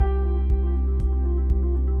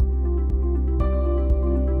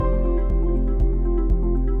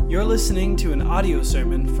You're listening to an audio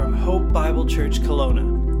sermon from Hope Bible Church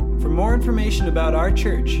Kelowna. For more information about our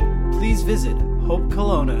church, please visit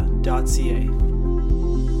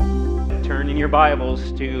hopekelowna.ca. Turn in your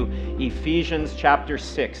Bibles to Ephesians chapter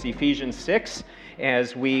 6. Ephesians 6,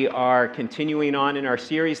 as we are continuing on in our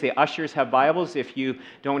series. The ushers have Bibles. If you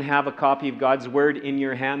don't have a copy of God's Word in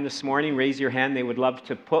your hand this morning, raise your hand. They would love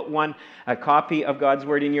to put a copy of God's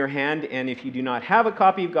Word in your hand. And if you do not have a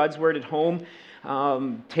copy of God's Word at home,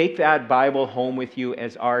 take that Bible home with you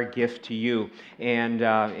as our gift to you, and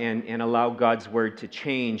allow God's Word to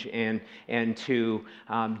change and to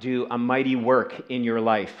do a mighty work in your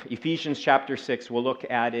life. Ephesians chapter 6, we'll look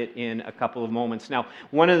at it in a couple of moments. Now,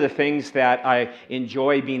 one of the things that I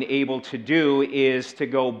enjoy being able to do is to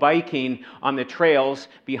go biking on the trails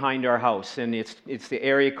behind our house, and it's the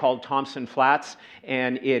area called Thompson Flats,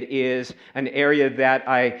 and it is an area that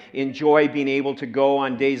I enjoy being able to go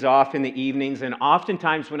on days off in the evenings. And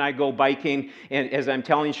oftentimes when I go biking, and as I'm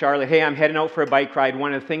telling Charlotte, hey, I'm heading out for a bike ride,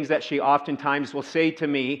 one of the things that she oftentimes will say to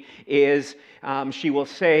me is, she will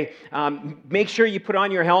say, make sure you put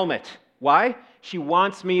on your helmet. Why? She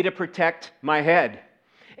wants me to protect my head.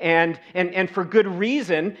 And for good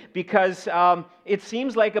reason, because it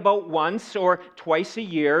seems like about once or twice a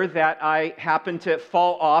year that I happen to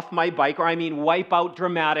fall off my bike, or wipe out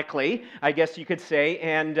dramatically, I guess you could say,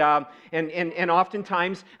 and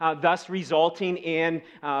oftentimes thus resulting in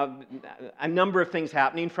a number of things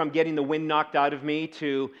happening, from getting the wind knocked out of me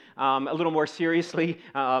to a little more seriously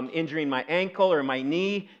injuring my ankle or my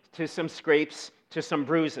knee, to some scrapes, to some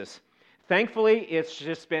bruises. Thankfully, it's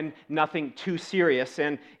just been nothing too serious,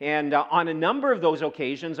 and on a number of those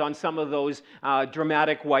occasions, on some of those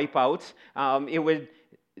dramatic wipeouts,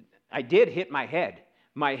 I did hit my head.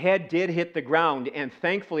 My head did hit the ground, and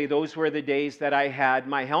thankfully, those were the days that I had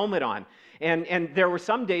my helmet on. And there were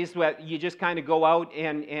some days that you just kind of go out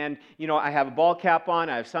and I have a ball cap on,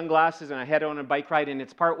 I have sunglasses, and I head on a bike ride, and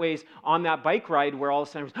it's part ways on that bike ride where all of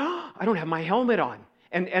a sudden, I don't have my helmet on.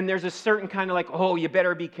 And there's a certain kind of like, oh, you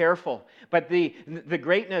better be careful. But the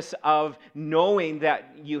greatness of knowing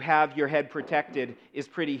that you have your head protected is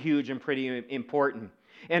pretty huge and pretty important.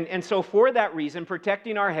 And so for that reason,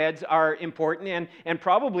 protecting our heads are important. And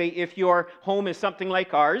probably if your home is something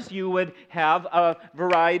like ours, you would have a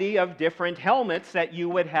variety of different helmets that you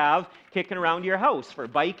would have kicking around your house for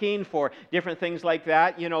biking, for different things like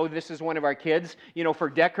that. This is one of our kids, for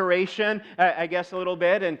decoration, I guess a little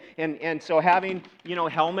bit. And so having,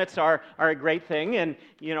 helmets are a great thing. And,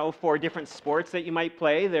 for different sports that you might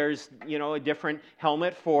play, there's, a different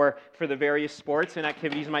helmet for the various sports and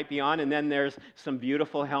activities you might be on. And then there's some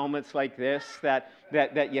beautiful helmets like this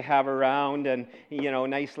that you have around, and,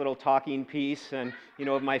 nice little talking piece, and,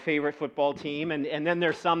 of my favorite football team. And then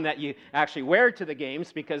there's some that you actually wear to the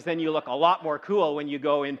games, because then you look a lot more cool when you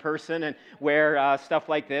go in person and wear stuff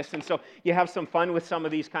like this. And so you have some fun with some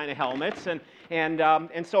of these kind of helmets.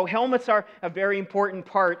 And so helmets are a very important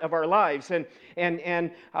part of our lives.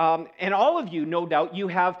 And all of you, no doubt, you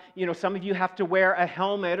have, some of you have to wear a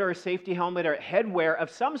helmet or a safety helmet or headwear of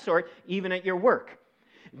some sort, even at your work.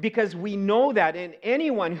 Because we know that, and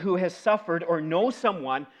anyone who has suffered or knows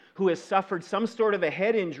someone who has suffered some sort of a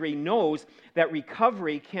head injury knows that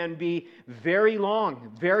recovery can be very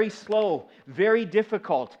long, very slow, very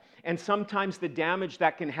difficult, and sometimes the damage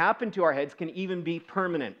that can happen to our heads can even be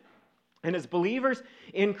permanent. And as believers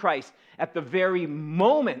in Christ, at the very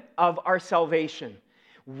moment of our salvation,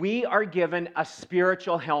 we are given a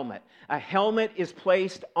spiritual helmet. A helmet is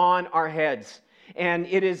placed on our heads, and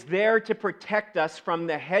it is there to protect us from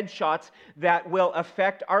the headshots that will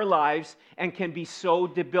affect our lives and can be so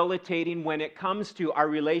debilitating when it comes to our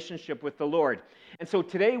relationship with the Lord. And so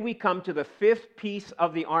today we come to the fifth piece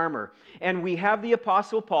of the armor, and we have the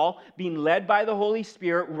Apostle Paul being led by the Holy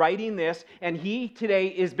Spirit writing this, and he today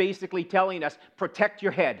is basically telling us, protect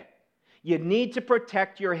your head. You need to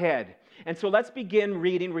protect your head. And so let's begin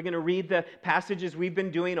reading. We're going to read the passages we've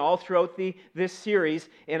been doing all throughout this series,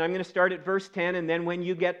 and I'm going to start at verse 10, and then when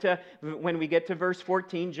we get to verse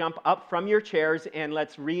 14, jump up from your chairs and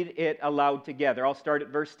let's read it aloud together. I'll start at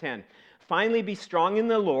verse 10. Finally, be strong in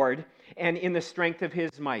the Lord and in the strength of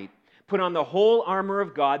his might. Put on the whole armor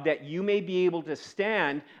of God, that you may be able to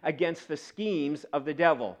stand against the schemes of the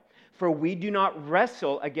devil. For we do not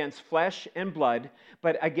wrestle against flesh and blood,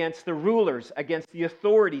 but against the rulers, against the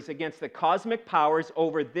authorities, against the cosmic powers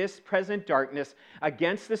over this present darkness,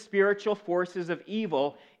 against the spiritual forces of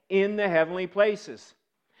evil in the heavenly places.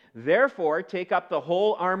 Therefore, take up the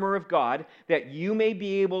whole armor of God, that you may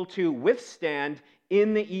be able to withstand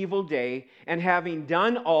in the evil day, and having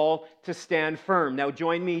done all, to stand firm. Now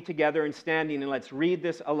join me together in standing, and let's read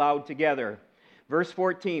this aloud together. Verse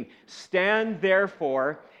 14, stand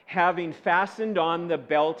therefore, having fastened on the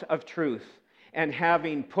belt of truth, and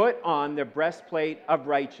having put on the breastplate of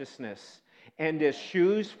righteousness, and as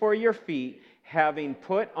shoes for your feet, having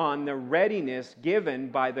put on the readiness given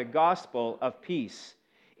by the gospel of peace.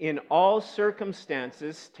 In all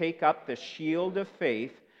circumstances, take up the shield of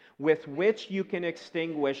faith, with which you can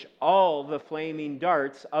extinguish all the flaming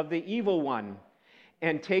darts of the evil one,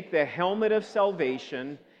 and take the helmet of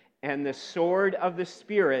salvation and the sword of the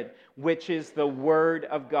Spirit, which is the Word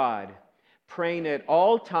of God, praying at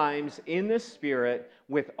all times in the Spirit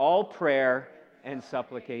with all prayer and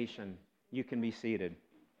supplication. You can be seated.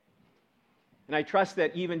 And I trust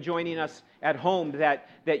that even joining us at home,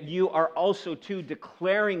 that you are also too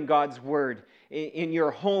declaring God's Word in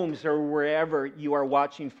your homes or wherever you are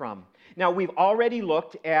watching from. Now, we've already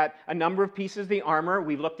looked at a number of pieces of the armor.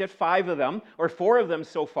 We've looked at 5 of them, or 4 of them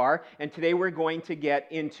so far, and today we're going to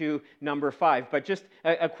get into number 5. But just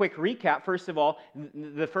a quick recap. First of all,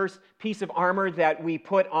 the first piece of armor that we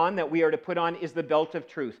are to put on, is the belt of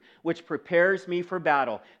truth, which prepares me for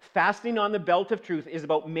battle. Fasting on the belt of truth is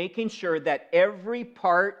about making sure that every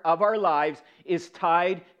part of our lives is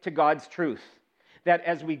tied to God's truth. That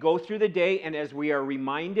as we go through the day and as we are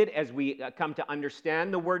reminded, as we come to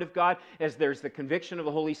understand the Word of God, as there's the conviction of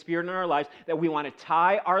the Holy Spirit in our lives, that we want to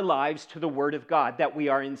tie our lives to the Word of God, that we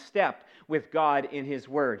are in step with God in His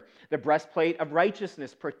Word. The breastplate of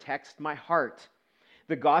righteousness protects my heart.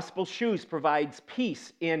 The gospel shoes provides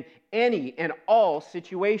peace in any and all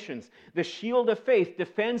situations. The shield of faith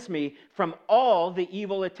defends me from all the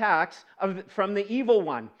evil attacks from the evil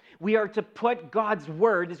one. We are to put God's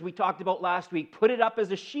Word, as we talked about last week, put it up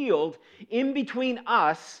as a shield in between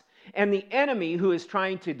us and the enemy who is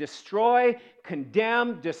trying to destroy,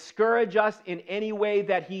 condemn, discourage us in any way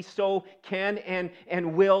that he so can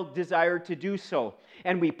and will desire to do so.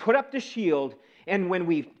 And we put up the shield, and when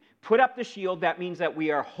we put up the shield, that means that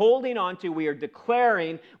we are holding on to, we are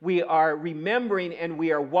declaring, we are remembering, and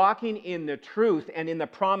we are walking in the truth and in the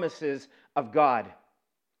promises of God.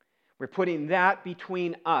 We're putting that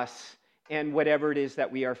between us and whatever it is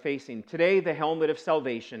that we are facing. Today, the helmet of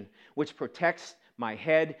salvation, which protects my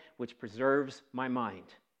head, which preserves my mind.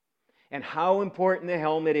 And how important the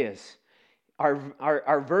helmet is.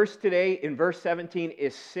 Our verse today, in verse 17,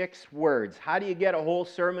 is 6 words. How do you get a whole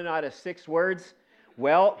sermon out of 6 words?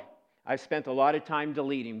 Well, I've spent a lot of time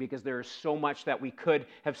deleting because there is so much that we could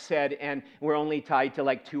have said, and we're only tied to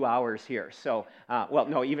like 2 hours here. So,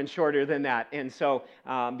 even shorter than that. And so,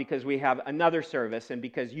 because we have another service and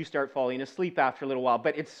because you start falling asleep after a little while.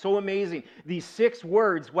 But it's so amazing, these 6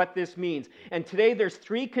 words, what this means. And today there's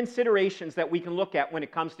 3 considerations that we can look at when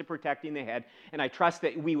it comes to protecting the head. And I trust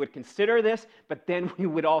that we would consider this, but then we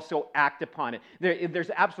would also act upon it. There's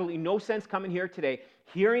absolutely no sense coming here today,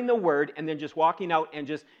 hearing the word, and then just walking out and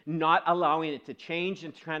just not allowing it to change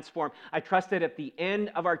and transform. I trust that at the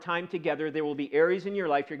end of our time together, there will be areas in your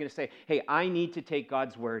life you're going to say, hey, I need to take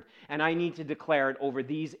God's word, and I need to declare it over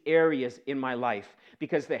these areas in my life.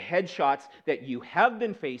 Because the headshots that you have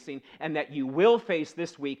been facing and that you will face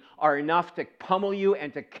this week are enough to pummel you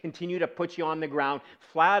and to continue to put you on the ground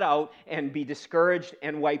flat out and be discouraged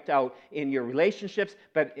and wiped out in your relationships,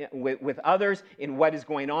 but with others, in what is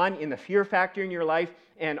going on, in the fear factor in your life,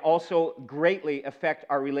 and also greatly affect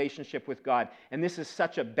our relationship with God. And this is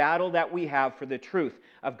such a battle that we have for the truth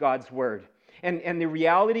of God's word. And the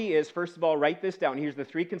reality is, first of all, write this down. Here's the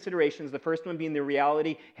 3 considerations. The first one being the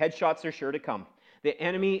reality, headshots are sure to come. The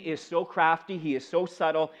enemy is so crafty, he is so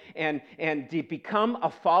subtle, and to become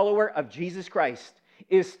a follower of Jesus Christ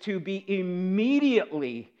is to be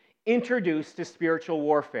immediately introduced to spiritual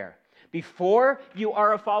warfare. Before you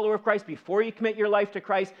are a follower of Christ, before you commit your life to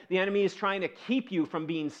Christ, the enemy is trying to keep you from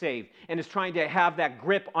being saved and is trying to have that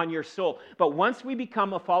grip on your soul. But once we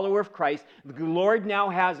become a follower of Christ, the Lord now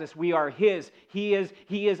has us. We are His. He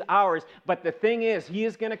is ours. But the thing is, He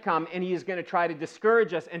is going to come and He is going to try to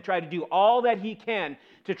discourage us and try to do all that He can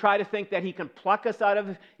to try to think that He can pluck us out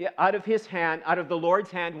of His hand, out of the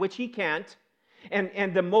Lord's hand, which He can't.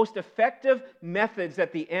 And the most effective methods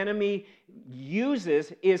that the enemy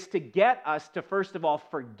uses is to get us to, first of all,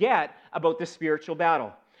 forget about the spiritual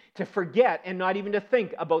battle. To forget and not even to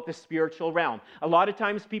think about the spiritual realm. A lot of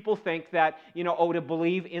times people think that, to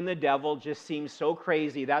believe in the devil just seems so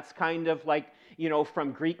crazy. That's kind of like,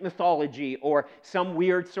 from Greek mythology or some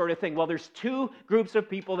weird sort of thing. Well, there's 2 groups of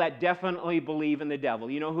people that definitely believe in the devil.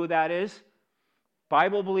 You know who that is?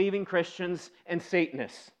 Bible-believing Christians and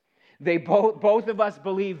Satanists. They both of us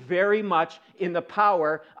believe very much in the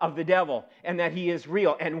power of the devil and that he is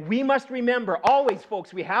real. And we must remember, always,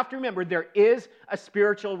 folks, we have to remember there is a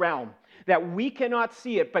spiritual realm. that we cannot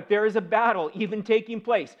see it, but there is a battle even taking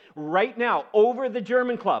place right now over the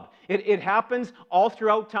German club. It happens all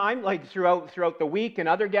throughout time, like throughout the week and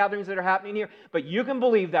other gatherings that are happening here. But you can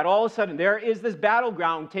believe that all of a sudden there is this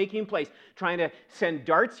battleground taking place, trying to send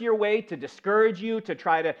darts your way to discourage you, to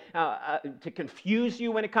try to confuse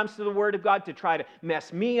you when it comes to the Word of God, to try to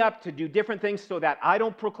mess me up, to do different things so that I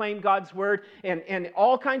don't proclaim God's Word, and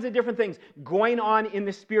all kinds of different things going on in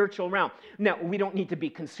the spiritual realm. Now, we don't need to be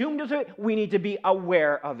consumed with it. We need to be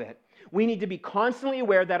aware of it. We need to be constantly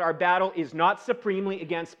aware that our battle is not supremely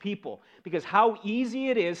against people, because how easy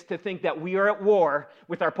it is to think that we are at war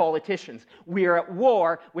with our politicians. We are at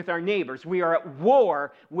war with our neighbors. We are at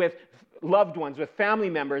war with loved ones, with family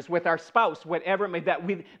members, with our spouse, whatever it may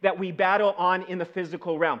be, that we battle on in the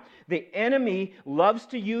physical realm. The enemy loves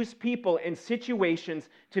to use people and situations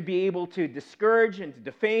to be able to discourage and to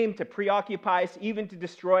defame, to preoccupy us, even to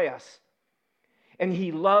destroy us. And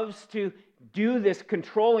he loves to do this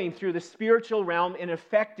controlling through the spiritual realm and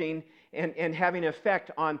affecting and having an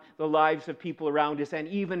effect on the lives of people around us, and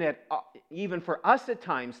even for us at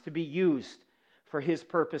times to be used for his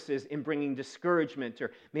purposes in bringing discouragement,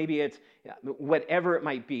 or maybe it's whatever it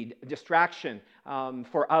might be, distraction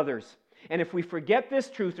for others. And if we forget this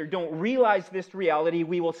truth or don't realize this reality,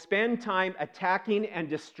 we will spend time attacking and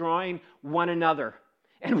destroying one another.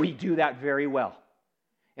 And we do that very well.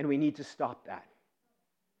 And we need to stop that.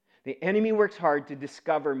 The enemy works hard to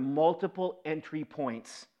discover multiple entry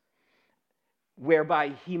points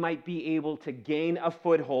whereby he might be able to gain a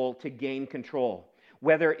foothold, to gain control.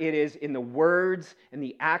 Whether it is in the words and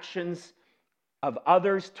the actions of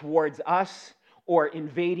others towards us, or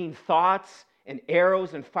invading thoughts and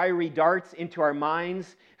arrows and fiery darts into our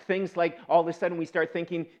minds. Things like all of a sudden we start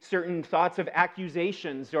thinking certain thoughts of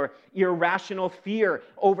accusations, or irrational fear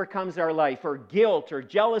overcomes our life, or guilt or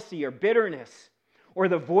jealousy or bitterness. Or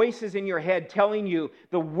the voices in your head telling you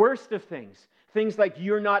the worst of things. Things like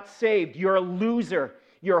you're not saved, you're a loser,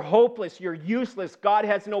 you're hopeless, you're useless, God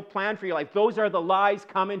has no plan for your life. Those are the lies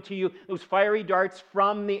coming to you, those fiery darts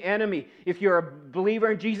from the enemy. If you're a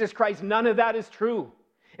believer in Jesus Christ, none of that is true.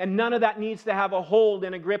 And none of that needs to have a hold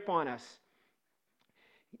and a grip on us.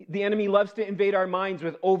 The enemy loves to invade our minds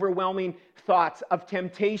with overwhelming thoughts of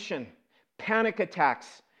temptation, panic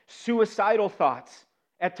attacks, suicidal thoughts,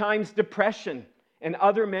 at times depression, and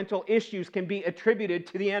other mental issues can be attributed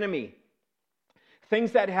to the enemy.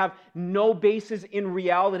 Things that have no basis in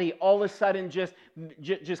reality all of a sudden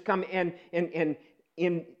just come and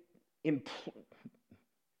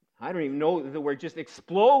I don't even know the word, just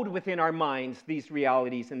explode within our minds, these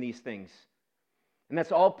realities and these things. And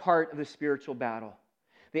that's all part of the spiritual battle.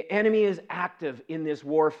 The enemy is active in this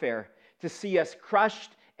warfare to see us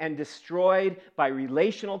crushed and destroyed by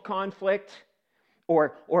relational conflict,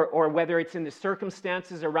 or whether it's in the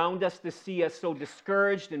circumstances around us to see us so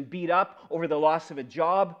discouraged and beat up over the loss of a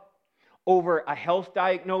job, over a health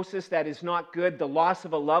diagnosis that is not good, the loss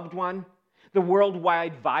of a loved one, the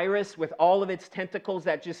worldwide virus with all of its tentacles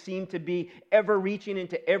that just seem to be ever reaching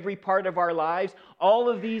into every part of our lives. All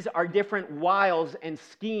of these are different wiles and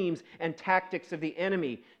schemes and tactics of the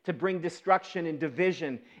enemy to bring destruction and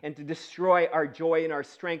division and to destroy our joy and our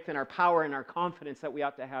strength and our power and our confidence that we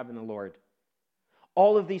ought to have in the Lord.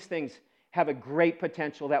 All of these things have a great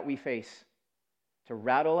potential that we face to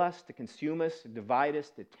rattle us, to consume us, to divide us,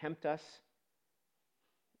 to tempt us,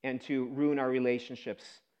 and to ruin our relationships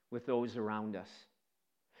with those around us.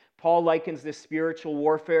 Paul likens this spiritual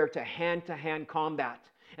warfare to hand-to-hand combat.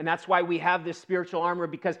 And that's why we have this spiritual armor,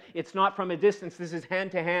 because it's not from a distance. This is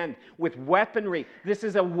hand-to-hand with weaponry. This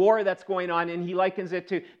is a war that's going on, and he likens it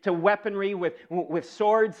to weaponry with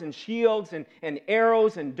swords and shields and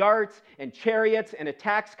arrows and darts and chariots and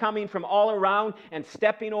attacks coming from all around and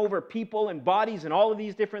stepping over people and bodies and all of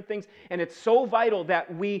these different things. And it's so vital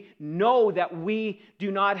that we know that we do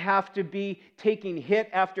not have to be taking hit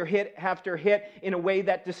after hit after hit in a way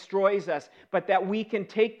that destroys us, but that we can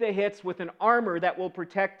take the hits with an armor that will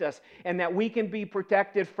protect us, and that we can be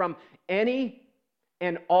protected from any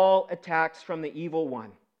and all attacks from the evil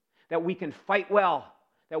one, that we can fight well,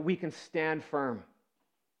 that we can stand firm.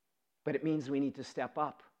 But it means we need to step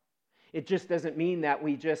up. It just doesn't mean that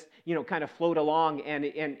we just, kind of float along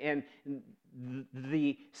and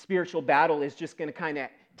the spiritual battle is just going to kind of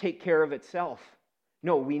take care of itself.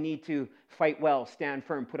 No, we need to fight well, stand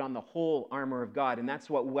firm, put on the whole armor of God. And that's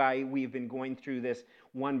why we've been going through this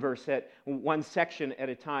one section at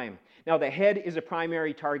a time. Now, the head is a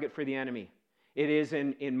primary target for the enemy. It is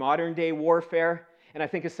in modern day warfare. And I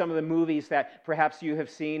think of some of the movies that perhaps you have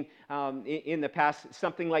seen in the past,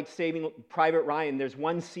 something like Saving Private Ryan. There's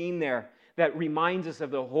one scene there that reminds us of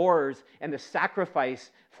the horrors and the sacrifice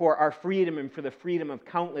for our freedom and for the freedom of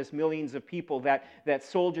countless millions of people that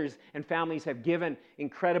soldiers and families have given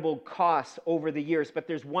incredible costs over the years. But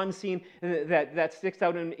there's one scene that sticks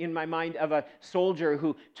out in my mind of a soldier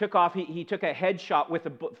who took off, he took a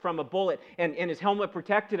headshot from a bullet, and his helmet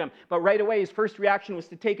protected him. But right away, his first reaction was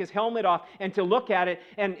to take his helmet off and to look at it.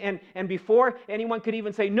 And before anyone could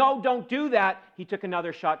even say, no, don't do that, he took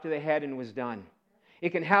another shot to the head and was done. It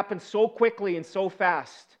can happen so quickly and so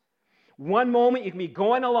fast. One moment you can be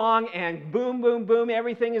going along and boom, boom, boom,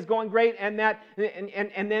 everything is going great, and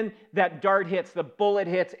then that dart hits, the bullet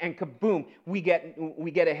hits, and kaboom, we get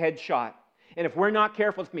a headshot. And if we're not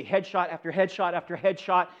careful, it's going to be headshot after headshot after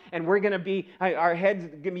headshot, and our heads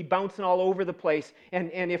going to be bouncing all over the place.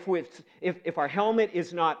 And if our helmet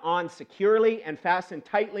is not on securely and fastened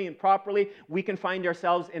tightly and properly, we can find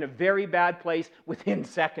ourselves in a very bad place within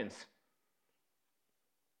seconds.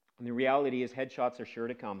 And the reality is headshots are sure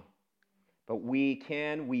to come. But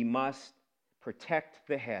we must protect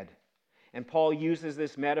the head. And Paul uses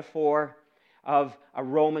this metaphor of a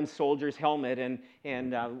Roman soldier's helmet,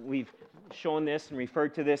 and we've shown this and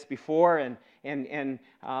referred to this before, and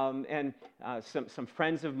some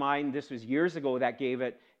friends of mine, this was years ago, that gave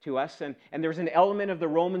it to us, and there's an element of the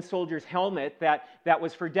Roman soldier's helmet that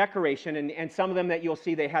was for decoration, and some of them that you'll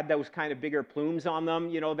see, they had those kind of bigger plumes on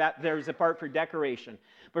them, that there's a part for decoration.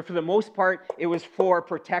 But for the most part, it was for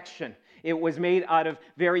protection. It was made out of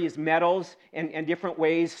various metals and different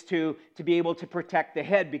ways to be able to protect the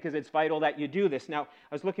head, because it's vital that you do this. Now,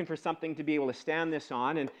 I was looking for something to be able to stand this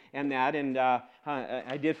on and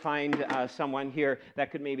I did find someone here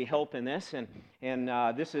that could maybe help in this. And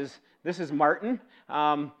this is Martin.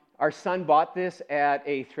 Our son bought this at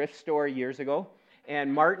a thrift store years ago,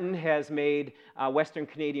 and Martin has made Western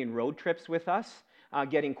Canadian road trips with us.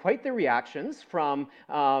 Getting quite the reactions from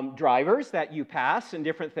drivers that you pass and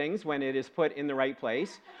different things when it is put in the right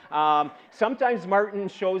place. Sometimes Martin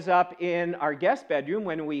shows up in our guest bedroom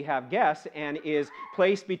when we have guests and is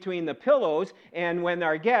placed between the pillows, and when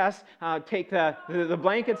our guests take the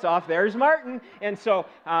blankets off, there's Martin. And so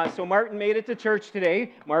Martin made it to church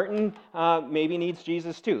today. Martin maybe needs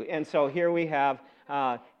Jesus too. And so here we have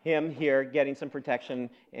him here getting some protection,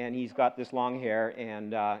 and he's got this long hair,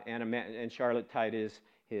 and Charlotte tied his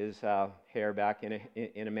hair back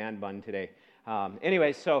in a man bun today.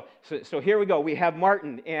 Anyway, so here we go. We have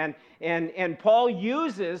Martin, and Paul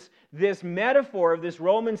uses this metaphor of this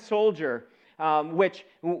Roman soldier, which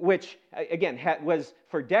again was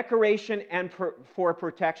for decoration and for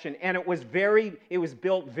protection, and it was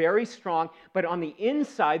built very strong. But on the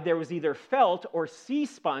inside there was either felt or sea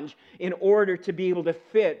sponge in order to be able to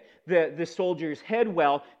fit the soldier's head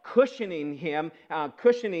well, cushioning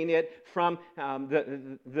it from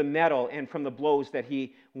the metal and from the blows that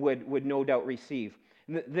he would no doubt receive.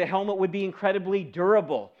 The helmet would be incredibly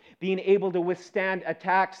durable, being able to withstand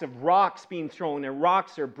attacks of rocks being thrown, and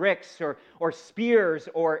rocks or bricks or spears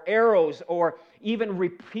or arrows or even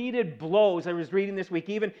repeated blows. I was reading this week,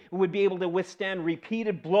 even would be able to withstand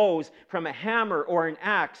repeated blows from a hammer or an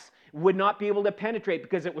axe. Would not be able to penetrate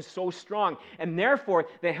because it was so strong. And therefore,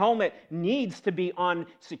 the helmet needs to be on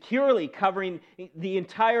securely, covering the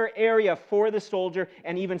entire area for the soldier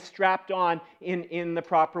and even strapped on in the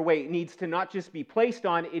proper way. It needs to not just be placed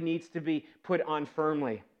on, it needs to be put on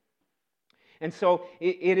firmly. And so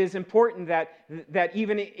it is important that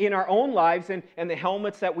even in our own lives and the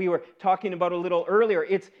helmets that we were talking about a little earlier,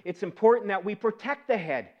 it's important that we protect the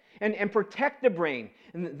head. And protect the brain.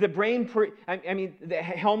 And the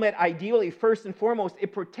helmet, ideally, first and foremost,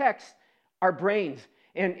 it protects our brains.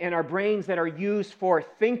 And our brains that are used for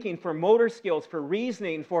thinking, for motor skills, for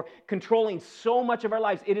reasoning, for controlling so much of our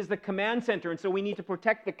lives. It is the command center, and so we need to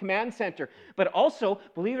protect the command center. But also,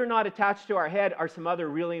 believe it or not, attached to our head are some other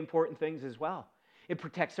really important things as well. It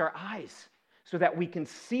protects our eyes so that we can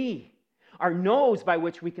see. Our nose by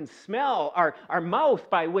which we can smell, our mouth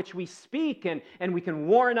by which we speak and we can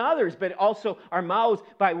warn others, but also our mouths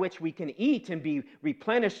by which we can eat and be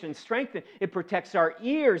replenished and strengthened. It protects our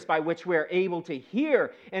ears by which we're able to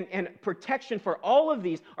hear. And protection for all of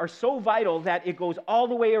these are so vital that it goes all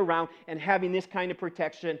the way around, and having this kind of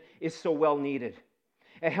protection is so well needed.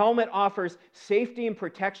 A helmet offers safety and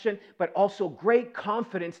protection, but also great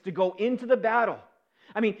confidence to go into the battle.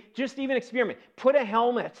 I mean, just even experiment. Put a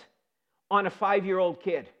helmet on a 5-year-old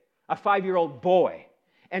kid, a 5-year-old boy,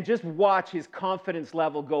 and just watch his confidence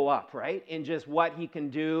level go up, right? In just what he can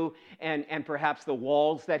do and perhaps the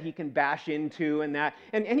walls that he can bash into and that.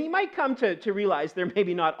 And he might come to realize they're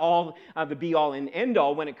maybe not all the be-all and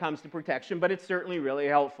end-all when it comes to protection, but it's certainly really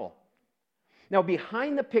helpful. Now,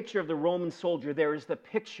 behind the picture of the Roman soldier, there is the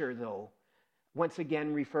picture, though, Once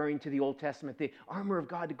again, referring to the Old Testament, the armor of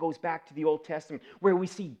God goes back to the Old Testament, where we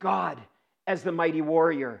see God as the mighty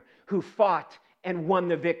warrior who fought and won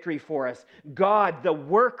the victory for us. God, the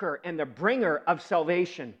worker and the bringer of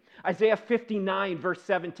salvation. Isaiah 59, verse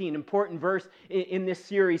 17, important verse in this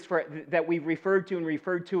series that we've referred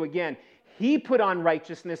to again. He put on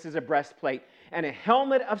righteousness as a breastplate and a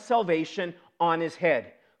helmet of salvation on his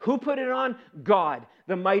head. Who put it on? God,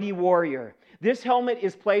 the mighty warrior. This helmet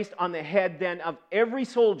is placed on the head then of every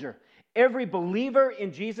soldier, every believer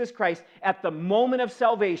in Jesus Christ at the moment of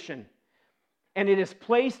salvation. And it is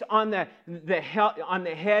placed on the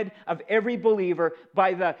head of every believer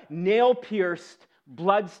by the nail-pierced,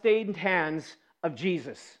 blood-stained hands of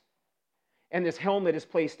Jesus. And this helmet is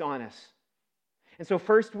placed on us. And so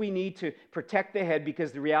first we need to protect the head,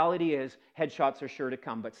 because the reality is headshots are sure to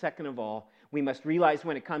come. But second of all, we must realize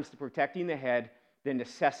when it comes to protecting the head, the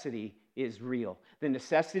necessity is real. The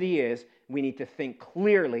necessity is we need to think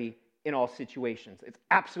clearly in all situations. It's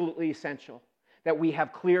absolutely essential that we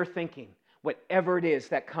have clear thinking, whatever it is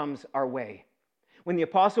that comes our way. When the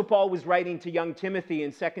Apostle Paul was writing to young Timothy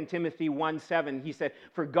in 2 Timothy 1:7, he said,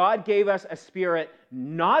 "For God gave us a spirit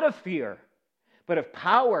not of fear, but of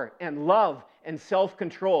power and love and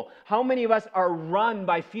self-control." How many of us are run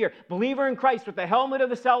by fear? Believer in Christ with the helmet of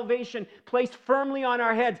the salvation placed firmly on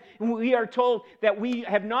our heads, and we are told that we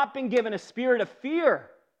have not been given a spirit of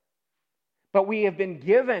fear, but we have been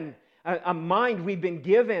given a mind. We've been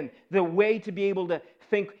given the way to be able to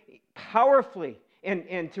think powerfully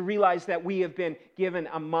and to realize that we have been given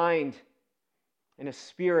a mind and a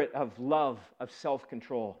spirit of love, of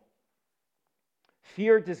self-control.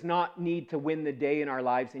 Fear does not need to win the day in our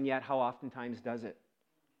lives, and yet how oftentimes does it?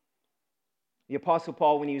 The Apostle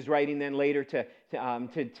Paul, when he was writing then later to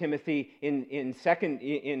Timothy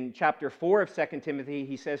in chapter 4 of 2 Timothy,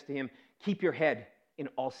 he says to him, "Keep your head in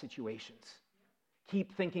all situations."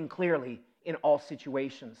 Keep thinking clearly in all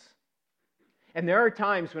situations. And there are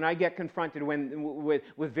times when I get confronted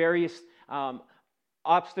with various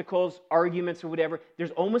obstacles, arguments, or whatever.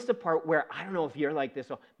 There's almost a part where, I don't know if you're like this,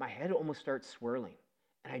 so my head almost starts swirling.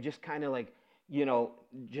 And I just kind of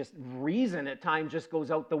just reason at times just goes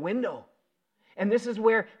out the window. And this is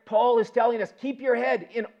where Paul is telling us, keep your head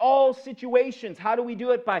in all situations. How do we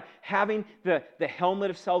do it? By having the helmet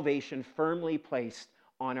of salvation firmly placed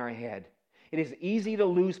on our head. It is easy to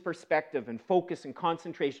lose perspective and focus and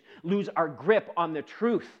concentration, lose our grip on the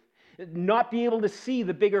truth, not be able to see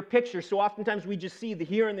the bigger picture. So oftentimes we just see the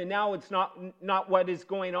here and the now. It's not what is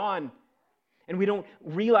going on. And we don't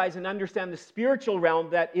realize and understand the spiritual realm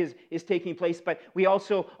that is taking place. But we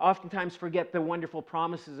also oftentimes forget the wonderful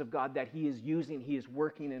promises of God that He is using. He is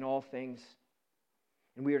working in all things.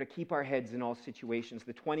 And we are to keep our heads in all situations.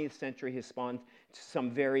 The 20th century has spawned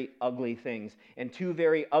some very ugly things. And two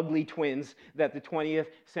very ugly twins that the 20th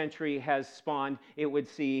century has spawned, it would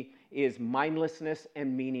see, is mindlessness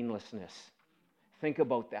and meaninglessness. Think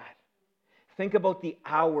about that. Think about the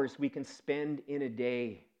hours we can spend in a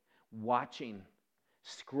day watching,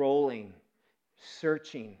 scrolling,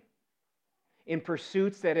 searching, in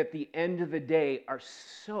pursuits that at the end of the day are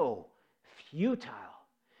so futile.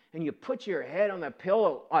 And you put your head on the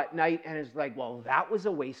pillow at night and it's like, well, that was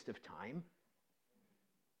a waste of time.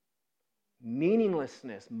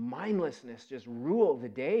 Meaninglessness, mindlessness just rule the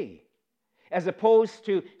day. As opposed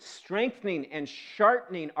to strengthening and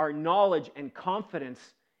sharpening our knowledge and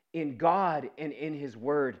confidence in God and in His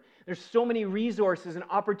Word. There's so many resources and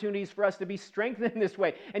opportunities for us to be strengthened in this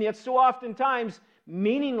way. And yet so oftentimes,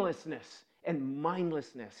 meaninglessness and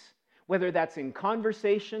mindlessness, whether that's in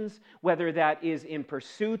conversations, whether that is in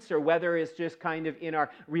pursuits, or whether it's just kind of in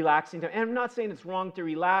our relaxing time. And I'm not saying it's wrong to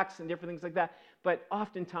relax and different things like that, but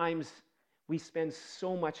oftentimes we spend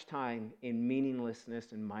so much time in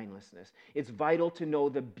meaninglessness and mindlessness. It's vital to know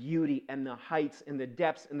the beauty and the heights and the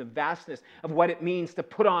depths and the vastness of what it means to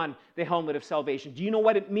put on the helmet of salvation. Do you know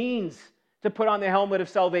what it means to put on the helmet of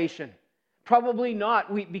salvation? Probably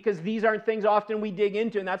not, because these aren't things often we dig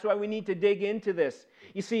into, and that's why we need to dig into this.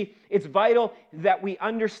 You see, it's vital that we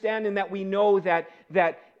understand and that we know that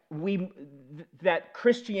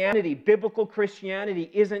Christianity, biblical Christianity,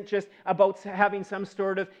 isn't just about having some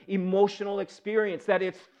sort of emotional experience, that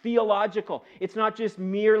it's theological. It's not just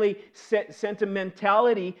merely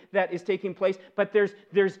sentimentality that is taking place, but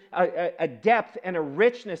there's a depth and a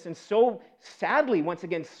richness. And so, sadly, once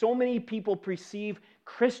again, so many people perceive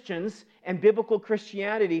Christians and biblical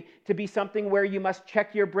Christianity to be something where you must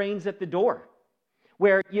check your brains at the door,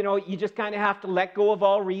 where, you just kind of have to let go of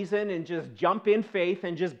all reason and just jump in faith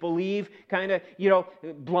and just believe kind of,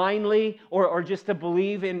 blindly, or just to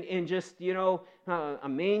believe in just, a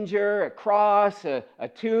manger, a cross, a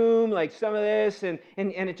tomb, like some of this, and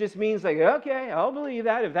it just means like, okay, I'll believe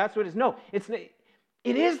that if that's what it is. No, it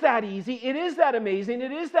is that easy, it is that amazing,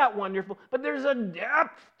 it is that wonderful, but there's a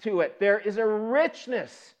depth to it. There is a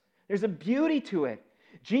richness, there's a beauty to it.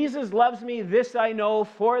 Jesus loves me, this I know,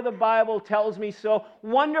 for the Bible tells me so.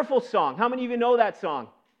 Wonderful song. How many of you know that song?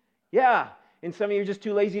 Yeah. And some of you are just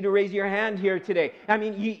too lazy to raise your hand here today. I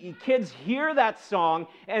mean, you kids hear that song,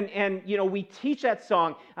 and we teach that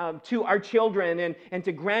song to our children and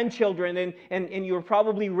to grandchildren, and you were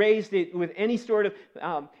probably raised it with any sort of,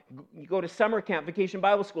 you go to summer camp, vacation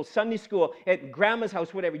Bible school, Sunday school, at grandma's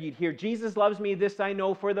house, whatever, you'd hear, Jesus loves me, this I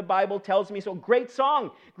know, for the Bible tells me so. Great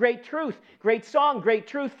song, great truth, great song, great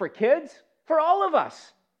truth for kids, for all of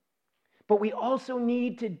us. But we also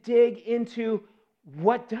need to dig into,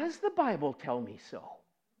 what does the Bible tell me so?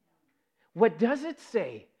 What does it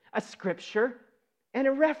say? A scripture and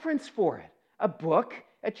a reference for it. A book,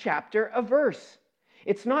 a chapter, a verse.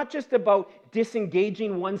 It's not just about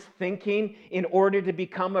disengaging one's thinking in order to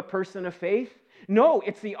become a person of faith. No,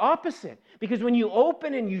 it's the opposite. Because when you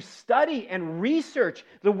open and you study and research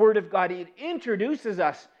the Word of God, it introduces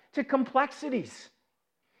us to complexities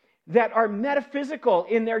that are metaphysical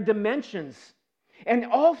in their dimensions. And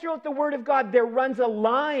all throughout the Word of God, there runs a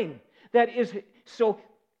line that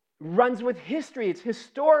runs with history. It's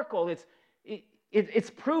historical. It's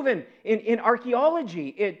proven in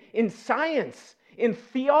archaeology, in science, in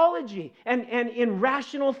theology, and in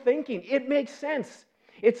rational thinking. It makes sense.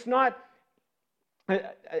 It's not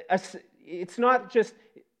just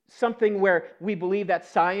something where we believe that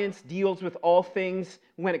science deals with all things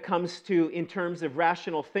when it comes to in terms of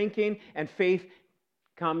rational thinking, and faith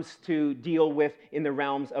comes to deal with in the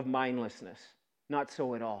realms of mindlessness. Not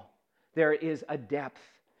so at all. There is a depth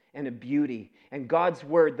and a beauty. And God's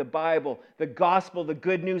Word, the Bible, the gospel, the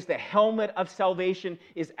good news, the helmet of salvation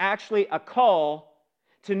is actually a call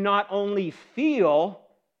to not only feel,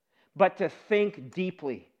 but to think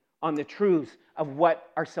deeply on the truths of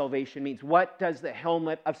what our salvation means. What does the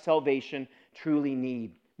helmet of salvation truly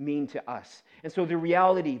mean to us? And so the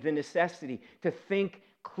reality, the necessity to think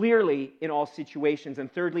clearly in all situations.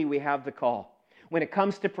 And thirdly, we have the call. When it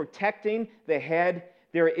comes to protecting the head,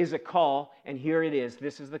 there is a call, and here it is.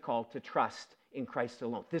 This is the call to trust in Christ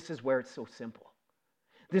alone. This is where it's so simple.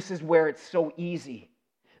 This is where it's so easy.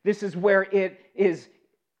 This is where it is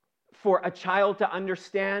for a child to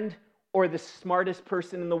understand, or the smartest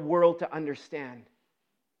person in the world to understand.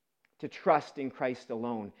 To trust in Christ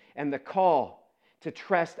alone. And the call to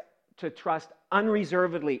trust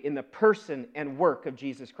unreservedly in the person and work of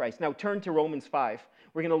Jesus Christ. Now turn to Romans 5.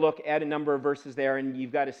 We're going to look at a number of verses there, and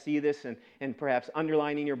you've got to see this and perhaps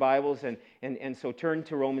underlining your Bibles. And so turn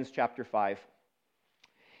to Romans chapter 5.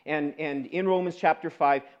 And in Romans chapter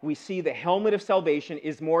 5, we see the helmet of salvation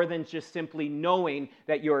is more than just simply knowing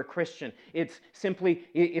that you're a Christian. It's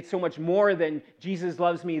so much more than Jesus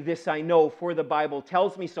loves me, this I know, for the Bible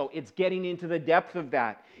tells me so. It's getting into the depth of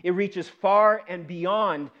that. It reaches far and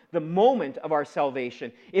beyond the moment of our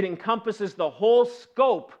salvation. It encompasses the whole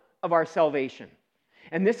scope of our salvation.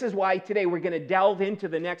 And this is why today we're going to delve into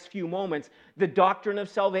the next few moments the doctrine of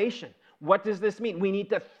salvation. What does this mean? We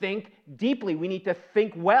need to think deeply. We need to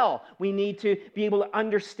think well. We need to be able to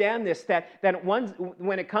understand this, that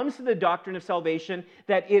when it comes to the doctrine of salvation,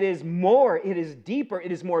 that it is more, it is deeper,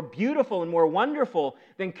 it is more beautiful and more wonderful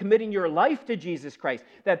than committing your life to Jesus Christ.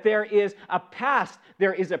 That there is a past,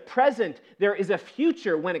 there is a present, there is a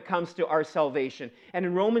future when it comes to our salvation. And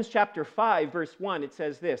in Romans chapter 5, verse 1, it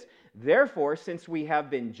says this, "Therefore, since we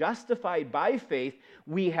have been justified by faith,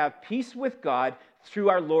 we have peace with God through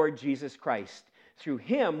our Lord Jesus Christ. Through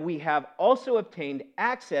him we have also obtained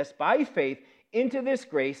access by faith into this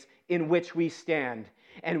grace in which we stand.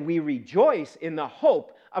 And we rejoice in the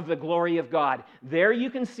hope of the glory of God." There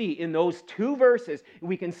you can see in those two verses,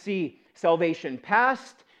 we can see salvation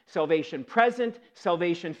past, salvation present,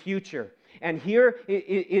 salvation future. And here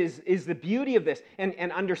is the beauty of this.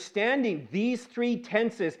 And understanding these three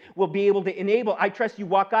tenses will be able to enable, I trust you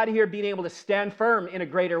walk out of here being able to stand firm in a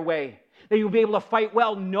greater way. That you'll be able to fight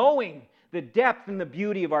well knowing the depth and the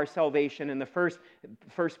beauty of our salvation. And the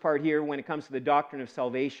first part here when it comes to the doctrine of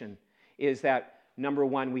salvation is that, number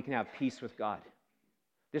one, we can have peace with God.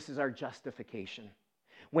 This is our justification.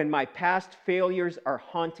 When my past failures are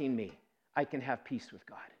haunting me, I can have peace with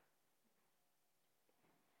God.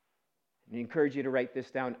 And I encourage you to write this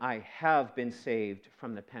down. I have been saved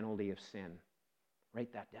from the penalty of sin.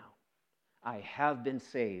 Write that down. I have been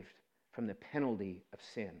saved from the penalty of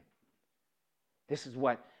sin. This is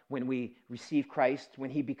what, when we receive Christ, when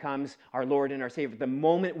he becomes our Lord and our Savior, the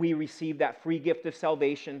moment we receive that free gift of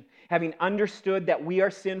salvation, having understood that we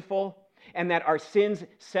are sinful and that our sins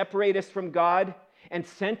separate us from God and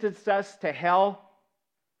sentence us to hell,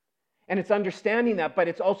 and it's understanding that, but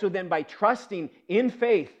it's also then by trusting in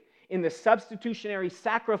faith in the substitutionary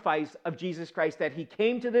sacrifice of Jesus Christ, that he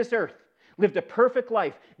came to this earth, lived a perfect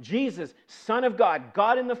life. Jesus, Son of God,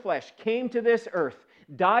 God in the flesh, came to this earth,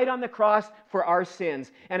 died on the cross for our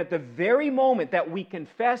sins. And at the very moment that we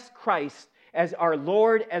confess Christ as our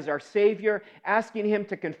Lord, as our Savior, asking him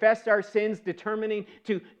to confess our sins, determining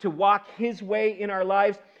to walk his way in our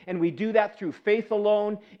lives, and we do that through faith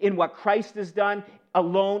alone, in what Christ has done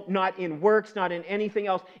alone, not in works, not in anything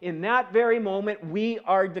else. In that very moment, we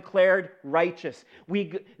are declared righteous.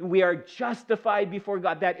 We are justified before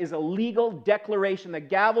God. That is a legal declaration. The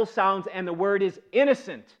gavel sounds and the word is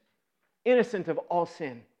innocent. Innocent of all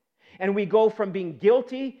sin. And we go from being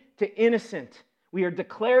guilty to innocent. We are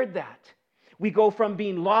declared that. We go from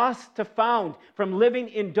being lost to found, from living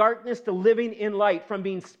in darkness to living in light, from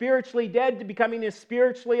being spiritually dead to becoming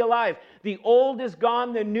spiritually alive. The old is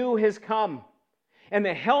gone, the new has come. And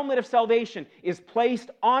the helmet of salvation is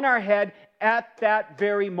placed on our head at that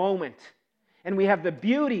very moment. And we have the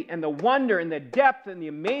beauty and the wonder and the depth and the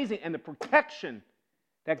amazing and the protection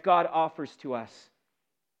that God offers to us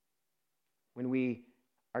when we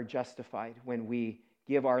are justified, when we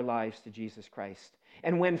give our lives to Jesus Christ.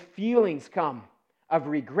 And when feelings come of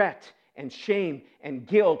regret and shame and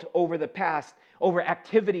guilt over the past, over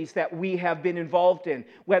activities that we have been involved in,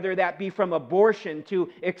 whether that be from abortion to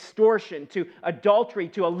extortion to adultery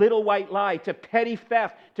to a little white lie to petty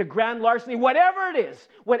theft to grand larceny, whatever it is,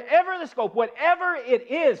 whatever the scope, whatever it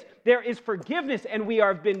is, there is forgiveness, and we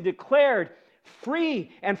have been declared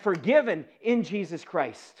free and forgiven in Jesus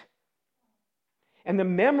Christ. And the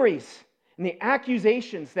memories and the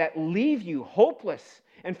accusations that leave you hopeless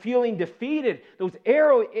and feeling defeated, those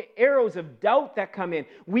arrows of doubt that come in,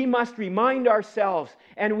 we must remind ourselves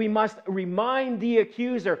and we must remind the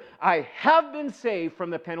accuser, I have been saved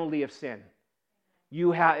from the penalty of sin.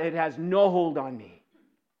 It has no hold on me.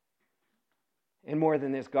 And more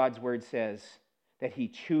than this, God's word says that he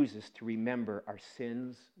chooses to remember our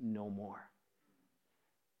sins no more.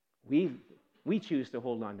 We choose to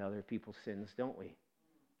hold on to other people's sins, don't we?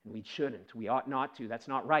 And we shouldn't. We ought not to. That's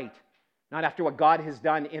not right. Not after what God has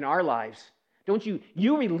done in our lives. Don't you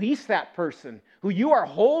release that person who you are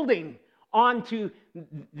holding on to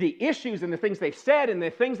the issues and the things they've said and the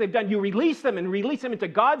things they've done. You release them and release them into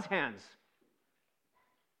God's hands.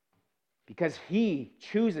 Because he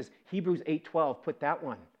chooses. Hebrews 8:12, put that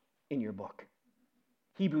one in your book.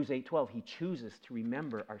 Hebrews 8:12, he chooses to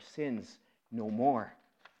remember our sins no more.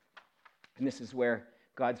 And this is where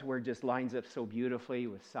God's word just lines up so beautifully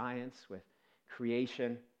with science, with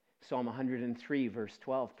creation. Psalm 103, verse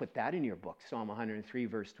 12. Put that in your book, Psalm 103,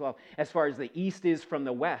 verse 12. As far as the east is from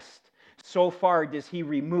the west, so far does he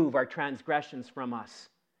remove our transgressions from us.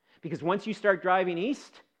 Because once you start driving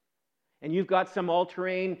east, and you've got some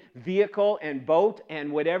all-terrain vehicle and boat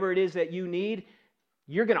and whatever it is that you need,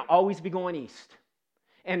 you're going to always be going east.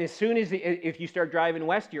 And as soon as if you start driving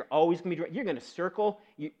west, you're always going to be you're going to circle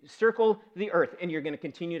the earth, and you're going to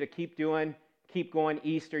continue to keep going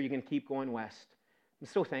east, or you're going to keep going west. I'm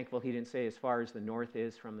so thankful he didn't say as far as the north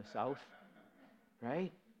is from the south,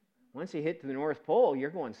 right? Once you hit to the North Pole, you're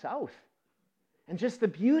going south. And just the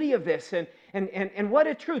beauty of this, and what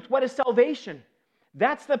a truth, what a salvation.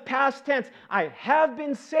 That's the past tense. I have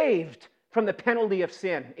been saved from the penalty of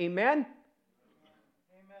sin. Amen?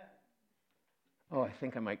 Oh, I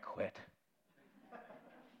think I might quit.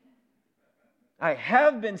 I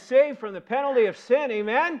have been saved from the penalty of sin.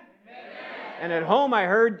 Amen? Amen. And at home, I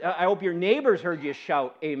hope your neighbors heard you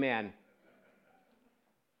shout, amen.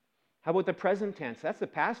 How about the present tense? That's the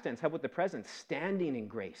past tense. How about the present? Standing in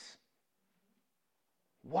grace.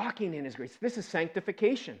 Walking in his grace. This is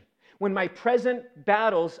sanctification. When my present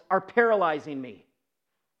battles are paralyzing me,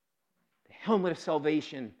 the helmet of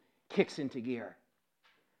salvation kicks into gear.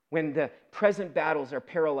 When the present battles are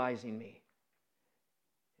paralyzing me.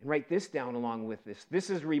 And write this down along with this. This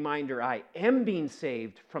is a reminder, I am being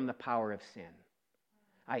saved from the power of sin.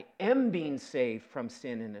 I am being saved from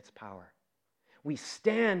sin and its power. We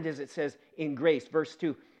stand, as it says, in grace. Verse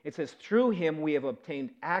 2, it says, through him we have obtained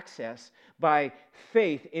access by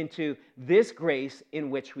faith into this grace in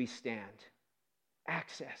which we stand.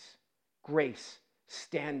 Access, grace,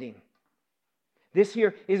 standing. This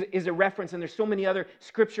here is a reference, and there's so many other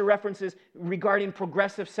scripture references regarding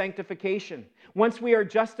progressive sanctification. Once we are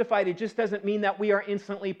justified, it just doesn't mean that we are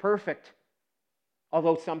instantly perfect.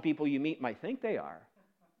 Although some people you meet might think they are.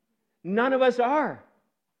 None of us are.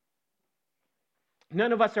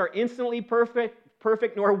 None of us are instantly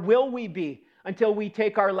perfect, nor will we be until we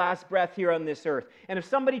take our last breath here on this earth. And if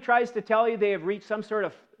somebody tries to tell you they have reached some sort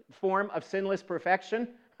of form of sinless perfection,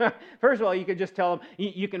 first of all, you can just tell them,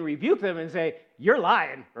 you can rebuke them and say, you're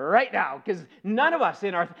lying right now, because none of us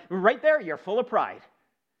right there, you're full of pride.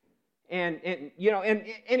 And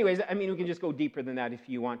anyways, I mean, we can just go deeper than that if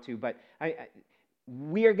you want to, but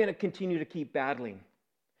we are going to continue to keep battling.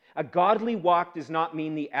 A godly walk does not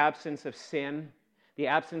mean the absence of sin, the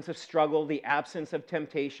absence of struggle, the absence of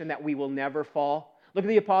temptation, that we will never fall. Look at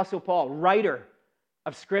the Apostle Paul, writer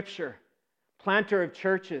of Scripture, planter of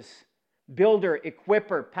churches, builder,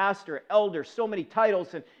 equipper, pastor, elder, so many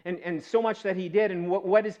titles and so much that he did. And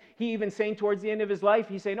what is he even saying towards the end of his life?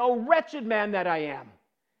 He's saying, oh, wretched man that I am.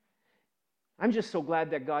 I'm just so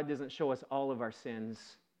glad that God doesn't show us all of our sins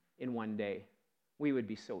in one day. We would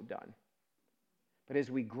be so done. But as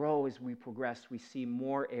we grow, as we progress, we see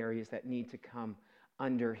more areas that need to come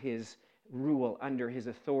under His rule, under His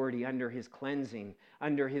authority, under His cleansing,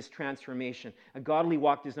 under His transformation. A godly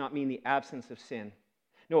walk does not mean the absence of sin.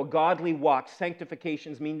 No, a godly walk,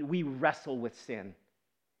 sanctifications mean we wrestle with sin.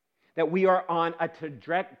 That we are on a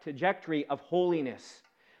trajectory of holiness.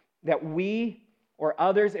 That we or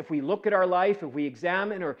others, if we look at our life, if we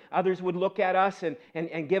examine, or others would look at us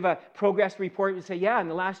and give a progress report and say, yeah, in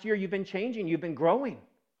the last year you've been changing, you've been growing.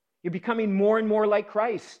 You're becoming more and more like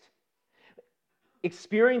Christ.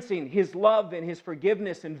 Experiencing His love and His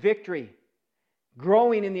forgiveness and victory.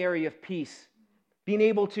 Growing in the area of peace. Being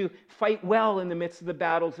able to fight well in the midst of the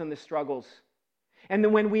battles and the struggles. And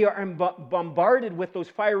then when we are bombarded with those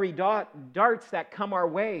fiery darts that come our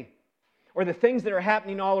way, or the things that are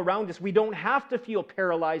happening all around us, we don't have to feel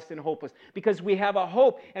paralyzed and hopeless, because we have a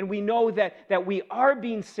hope and we know that we are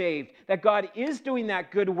being saved, that God is doing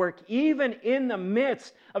that good work even in the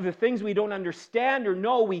midst of the things we don't understand or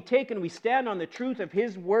know. We take and we stand on the truth of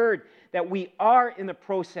His Word, that we are in the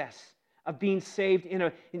process of being saved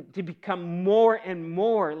to become more and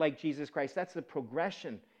more like Jesus Christ. That's the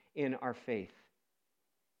progression in our faith.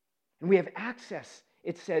 And we have access,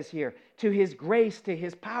 it says here, to His grace, to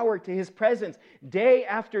His power, to His presence, day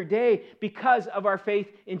after day, because of our faith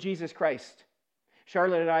in Jesus Christ.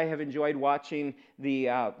 Charlotte and I have enjoyed watching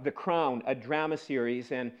The Crown, a drama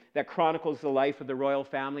series, and that chronicles the life of the royal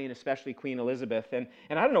family, and especially Queen Elizabeth. And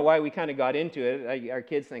I don't know why we kind of got into it. Our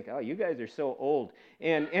kids think, oh, you guys are so old.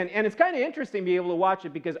 And it's kind of interesting to be able to watch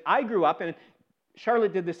it, because I grew up, and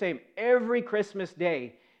Charlotte did the same. Every Christmas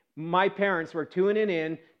day, my parents were tuning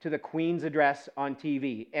in to the Queen's address on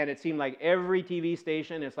TV. And it seemed like every TV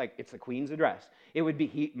station, it's the Queen's address. It would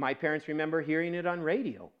be, my parents remember hearing it on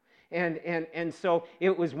radio. And so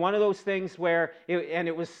it was one of those things where,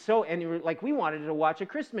 we wanted to watch a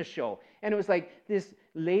Christmas show. And it was like this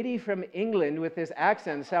lady from England with this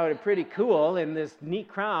accent sounded pretty cool and this neat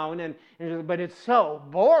crown, but it's so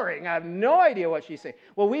boring. I have no idea what she's saying.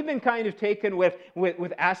 Well, we've been kind of taken with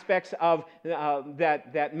aspects of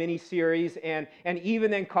that mini-series, and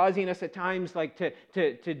even then causing us at times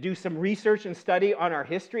to do some research and study on our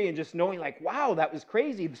history, and just knowing wow, that was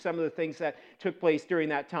crazy, some of the things that took place during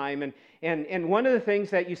that time. And one of the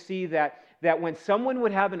things that you see that when someone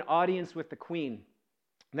would have an audience with the Queen,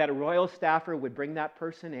 that a royal staffer would bring that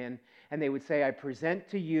person in, and they would say, I present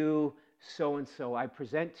to you so-and-so. I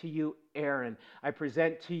present to you Aaron. I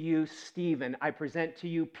present to you Stephen. I present to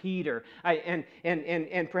you Peter.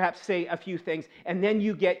 And perhaps say a few things. And then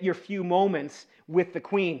you get your few moments with the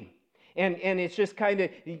Queen. And it's just kind of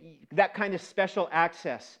that kind of special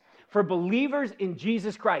access. For believers in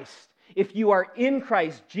Jesus Christ, if you are in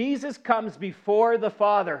Christ, Jesus comes before the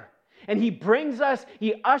Father. And He brings us,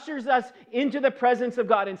 He ushers us into the presence of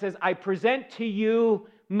God and says, I present to you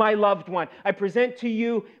my loved one. I present to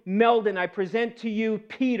you Meldon. I present to you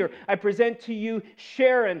Peter. I present to you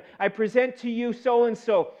Sharon. I present to you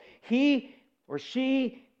so-and-so. He or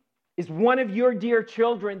she is one of your dear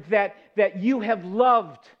children that you have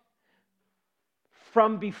loved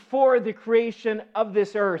from before the creation of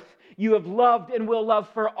this earth. You have loved and will love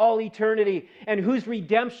for all eternity, and whose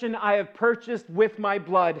redemption I have purchased with my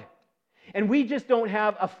blood. And we just don't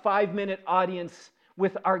have a 5-minute audience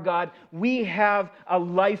with our God. We have a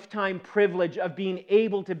lifetime privilege of being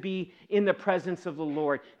able to be in the presence of the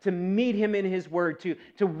Lord, to meet Him in His Word,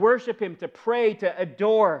 to worship Him, to pray, to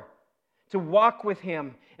adore, to walk with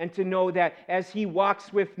Him, and to know that as He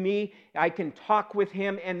walks with me, I can talk with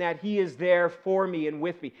Him, and that He is there for me and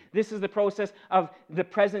with me. This is the process of the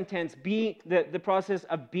present tense, the process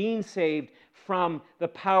of being saved from the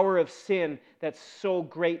power of sin that so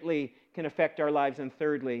greatly can affect our lives. And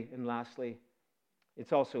thirdly and lastly,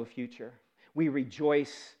 it's also a future. We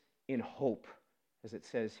rejoice in hope, as it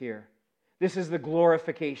says here. This is the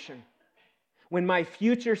glorification. When my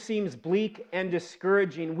future seems bleak and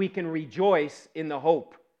discouraging, we can rejoice in the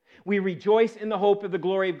hope. We rejoice in the hope of the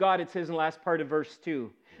glory of God, it says in the last part of verse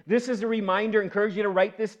 2. This is a reminder, I encourage you to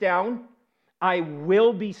write this down. I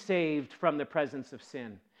will be saved from the presence of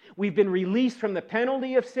sin. We've been released from the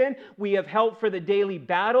penalty of sin. We have help for the daily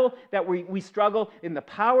battle that we struggle in the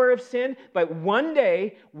power of sin. But one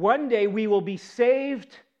day we will be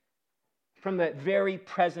saved from the very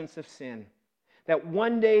presence of sin. That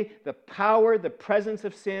one day the power, the presence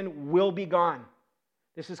of sin will be gone.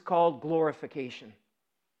 This is called glorification.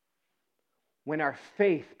 When our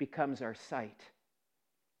faith becomes our sight.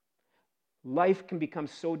 Life can become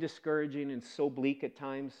so discouraging and so bleak at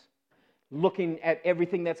times. Looking at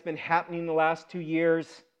everything that's been happening in the last 2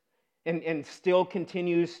 years and still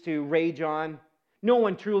continues to rage on. No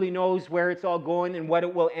one truly knows where it's all going and what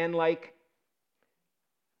it will end like.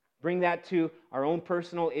 Bring that to our own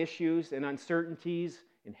personal issues and uncertainties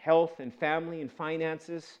in health and family and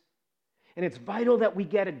finances. And it's vital that we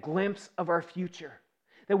get a glimpse of our future.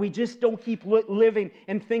 That we just don't keep living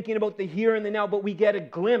and thinking about the here and the now, but we get a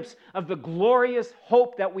glimpse of the glorious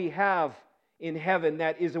hope that we have in heaven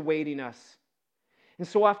that is awaiting us. And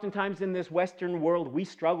so oftentimes in this Western world, we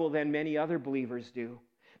struggle than many other believers do.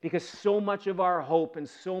 Because so much of our hope and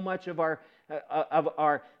so much of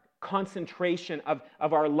our concentration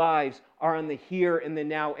of our lives are on the here and the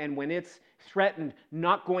now. And when it's threatened,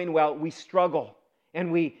 not going well, we struggle.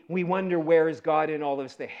 And we wonder, where is God in all of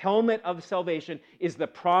this? The helmet of salvation is the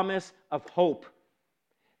promise of hope.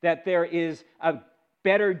 That there is a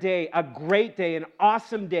better day, a great day, an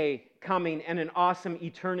awesome day coming, and an awesome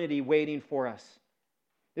eternity waiting for us.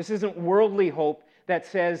 This isn't worldly hope that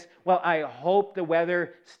says, well, I hope the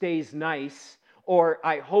weather stays nice, or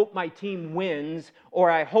I hope my team wins, or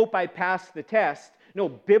I hope I pass the test. No,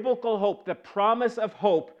 biblical hope, the promise of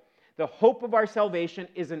hope, the hope of our salvation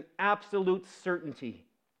is an absolute certainty.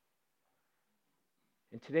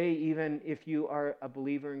 And today, even if you are a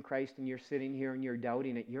believer in Christ and you're sitting here and you're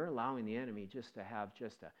doubting it, you're allowing the enemy just to have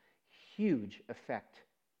just a huge effect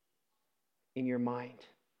in your mind.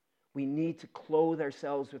 We need to clothe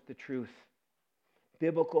ourselves with the truth.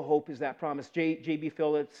 Biblical hope is that promise. J.B.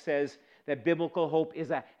 Phillips says that biblical hope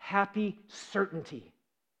is a happy certainty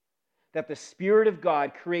that the Spirit of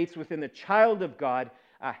God creates within the child of God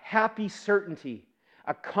a happy certainty,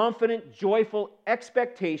 a confident, joyful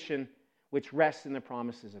expectation which rests in the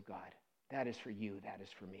promises of God. That is for you, that is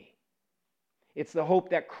for me. It's the hope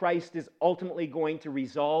that Christ is ultimately going to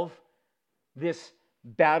resolve this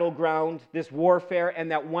battleground, this warfare, and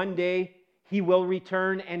that one day He will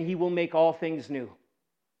return and He will make all things new.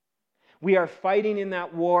 We are fighting in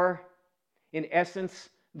that war. In essence,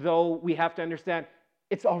 though, we have to understand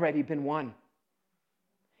it's already been won.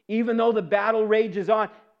 Even though the battle rages on,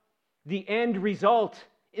 the end result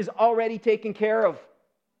is already taken care of.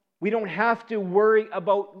 We don't have to worry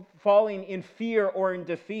about falling in fear or in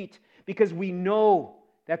defeat because we know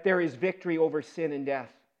that there is victory over sin and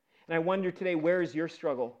death. And I wonder today, where is your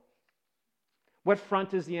struggle? What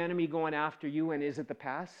front is the enemy going after you, and is it the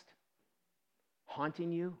past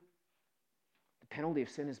haunting you? The penalty of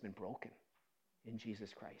sin has been broken in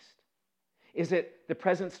Jesus Christ. Is it the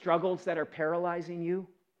present struggles that are paralyzing you?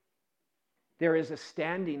 There is a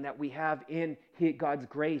standing that we have in God's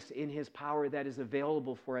grace, in His power that is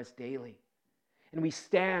available for us daily. And we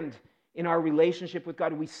stand in our relationship with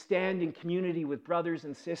God. We stand in community with brothers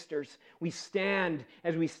and sisters. We stand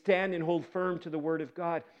as we stand and hold firm to the Word of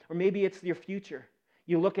God. Or maybe it's your future.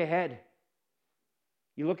 You look ahead.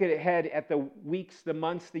 You look ahead at the weeks, the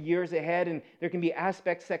months, the years ahead, and there can be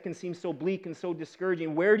aspects that can seem so bleak and so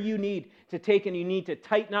discouraging. Where do you need to take, and you need to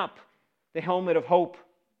tighten up the helmet of hope?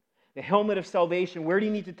 The helmet of salvation, where do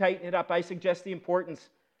you need to tighten it up? I suggest the importance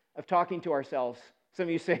of talking to ourselves. Some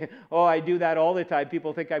of you say, oh, I do that all the time.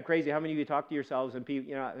 People think I'm crazy. How many of you talk to yourselves? And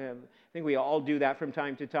people, I think we all do that from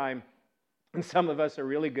time to time. And some of us are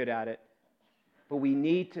really good at it. But we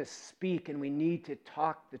need to speak and we need to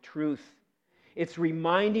talk the truth. It's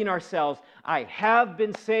reminding ourselves, I have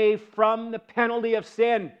been saved from the penalty of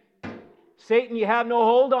sin. Satan, you have no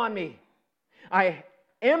hold on me. I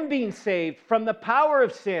am being saved from the power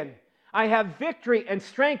of sin. I have victory and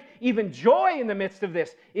strength, even joy in the midst of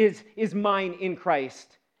this is mine in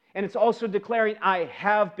Christ. And it's also declaring, I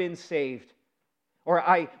have been saved, or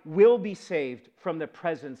I will be saved from the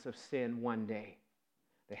presence of sin one day.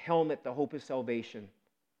 The helmet, the hope of salvation.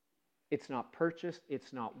 It's not purchased,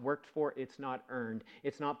 it's not worked for, it's not earned.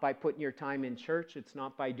 It's not by putting your time in church, it's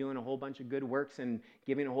not by doing a whole bunch of good works and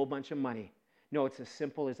giving a whole bunch of money. No, it's as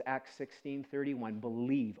simple as Acts 16:31.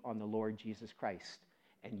 Believe on the Lord Jesus Christ,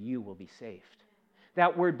 and you will be saved.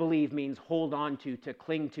 That word believe means hold on to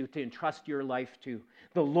cling to entrust your life to.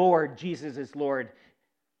 The Lord, Jesus is Lord.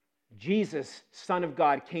 Jesus, Son of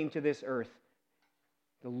God, came to this earth.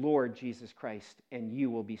 The Lord Jesus Christ, and you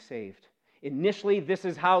will be saved. Initially, this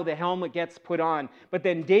is how the helmet gets put on. But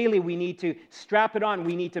then daily, we need to strap it on.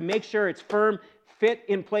 We need to make sure it's firm, fit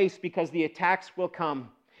in place, because the attacks will come.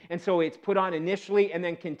 And so it's put on initially, and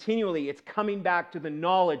then continually it's coming back to the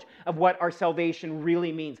knowledge of what our salvation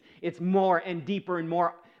really means. It's more and deeper and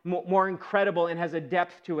more incredible, and has a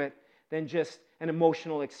depth to it than just an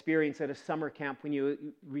emotional experience at a summer camp when you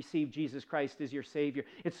receive Jesus Christ as your Savior.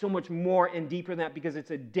 It's so much more and deeper than that, because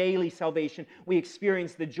it's a daily salvation. We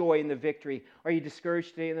experience the joy and the victory. Are you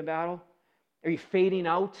discouraged today in the battle? Are you fading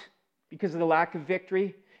out because of the lack of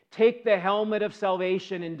victory? Take the helmet of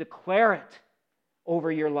salvation and declare it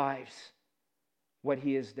over your lives, what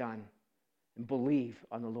He has done, and believe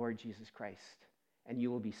on the Lord Jesus Christ, and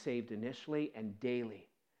you will be saved initially and daily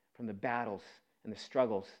from the battles and the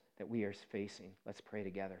struggles that we are facing. Let's pray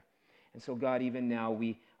together. And so, God, even now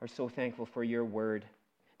we are so thankful for your word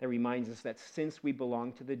that reminds us that since we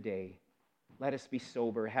belong to the day, let us be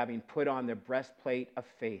sober, having put on the breastplate of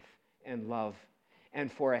faith and love,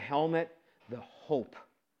 and for a helmet, the hope,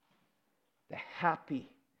 the happy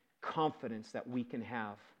confidence that we can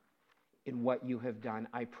have in what you have done.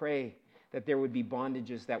 I pray that there would be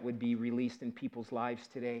bondages that would be released in people's lives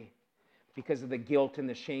today because of the guilt and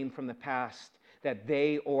the shame from the past that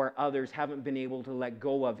they or others haven't been able to let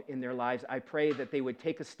go of in their lives. I pray that they would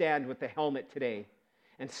take a stand with the helmet today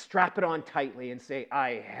and strap it on tightly and say,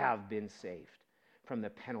 I have been saved from the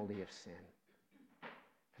penalty of sin.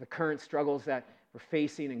 For the current struggles that we're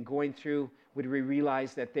facing and going through, would we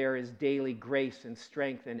realize that there is daily grace and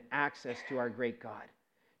strength and access to our great God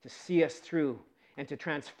to see us through and to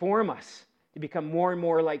transform us to become more and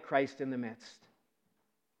more like Christ in the midst.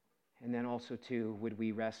 And then also, too, would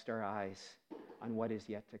we rest our eyes on what is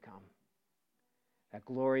yet to come. That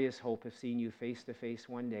glorious hope of seeing you face to face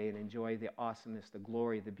one day and enjoy the awesomeness, the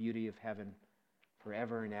glory, the beauty of heaven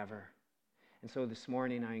forever and ever. And so this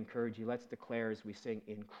morning, I encourage you, let's declare as we sing,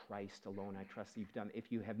 in Christ alone. I trust you've done.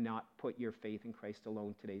 If you have not put your faith in Christ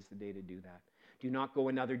alone, today's the day to do that. Do not go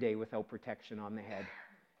another day without protection on the head.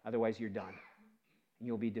 Otherwise, you're done. And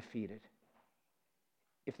you'll be defeated.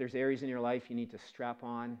 If there's areas in your life you need to strap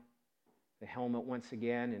on the helmet once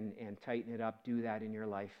again and tighten it up, do that in your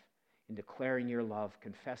life. In declaring your love,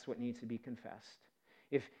 confess what needs to be confessed.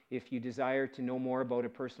 If you desire to know more about a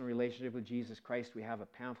personal relationship with Jesus Christ, we have a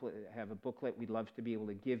pamphlet, have a booklet we'd love to be able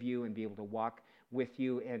to give you and be able to walk with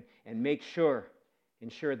you and ensure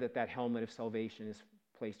that helmet of salvation is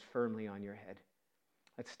placed firmly on your head.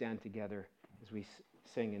 Let's stand together as we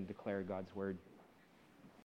sing and declare God's word.